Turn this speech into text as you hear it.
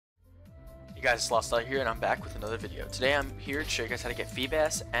Hey guys, it's Lost Out here, and I'm back with another video. Today I'm here to show you guys how to get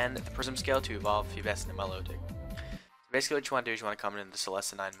Feebas and the Prism Scale to evolve Feebas into Milotic. So basically what you want to do is you want to come into the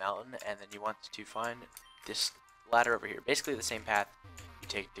Celestinine Mountain, and then you want to find this ladder over here. Basically the same path you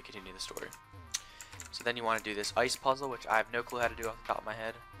take to continue the story. So then you want to do this ice puzzle, which I have no clue how to do off the top of my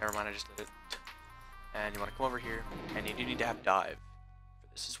head. Never mind, I just did it. And you want to come over here, and you do need to have dive for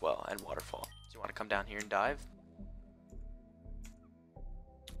this as well, and waterfall. So you want to come down here and dive.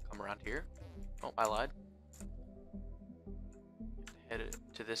 Come around here. Oh, I lied. Head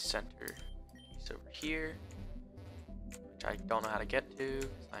to this center piece over here, which I don't know how to get to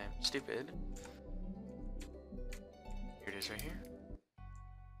because I am stupid. Here it is right here.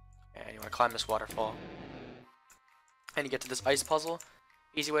 And you want to climb this waterfall. And you get to this ice puzzle.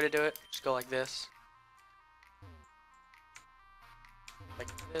 Easy way to do it. Just go like this. Like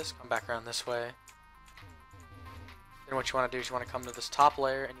this. Come back around this way. Then what you want to do is you want to come to this top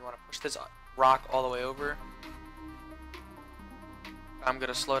layer and you want to push this rock all the way over. I'm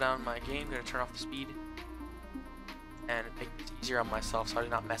gonna slow down my game, gonna turn off the speed and make it easier on myself so I do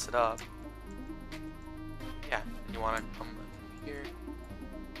not mess it up. Yeah, and you wanna come here,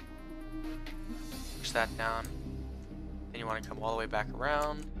 push that down, then you wanna come all the way back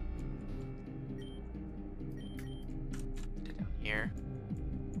around to down here.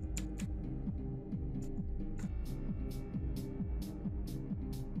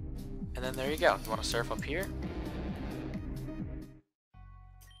 And then there you go. You want to surf up here.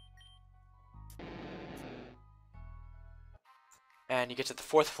 And you get to the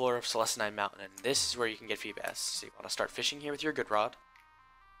 4th floor of Celestinine Mountain, and this is where you can get Feebas. So you want to start fishing here with your good rod.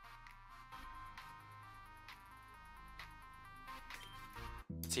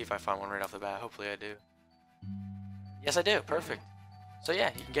 Let's see if I find one right off the bat. Hopefully I do. Yes, I do. Perfect. So yeah,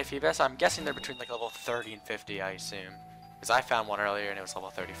 you can get Feebas. I'm guessing they're between like level 30 and 50, I assume. Because I found one earlier and it was level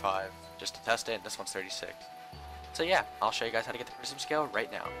 35 just to test it, and this one's 36. So yeah, I'll show you guys how to get the Prism Scale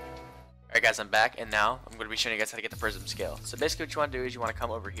right now. Alright guys, I'm back, and now I'm going to be showing you guys how to get the Prism Scale. So basically what you want to do is you want to come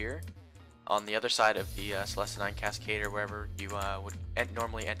over here on the other side of the Celestinine Cascade, or wherever you would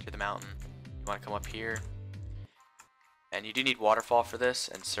normally enter the mountain. You want to come up here, and you do need waterfall for this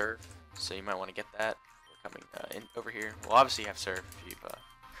and surf, so you might want to get that. We're coming in over here. Well, obviously you have surf if you've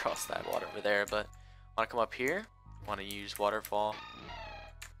crossed that water over there, but want to come up here. Want to use waterfall.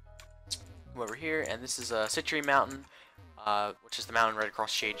 Come over here, and this is a Citrine Mountain, which is the mountain right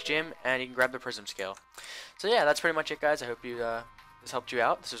across Shade's gym, and you can grab the Prism Scale. So yeah, that's pretty much it, guys. I hope you this helped you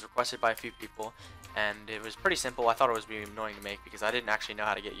out. This was requested by a few people, and it was pretty simple. I thought it was being annoying to make because I didn't actually know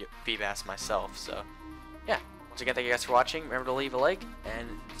how to get Feebas myself. So yeah, once again, thank you guys for watching. Remember to leave a like, and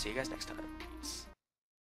see you guys next time. Peace.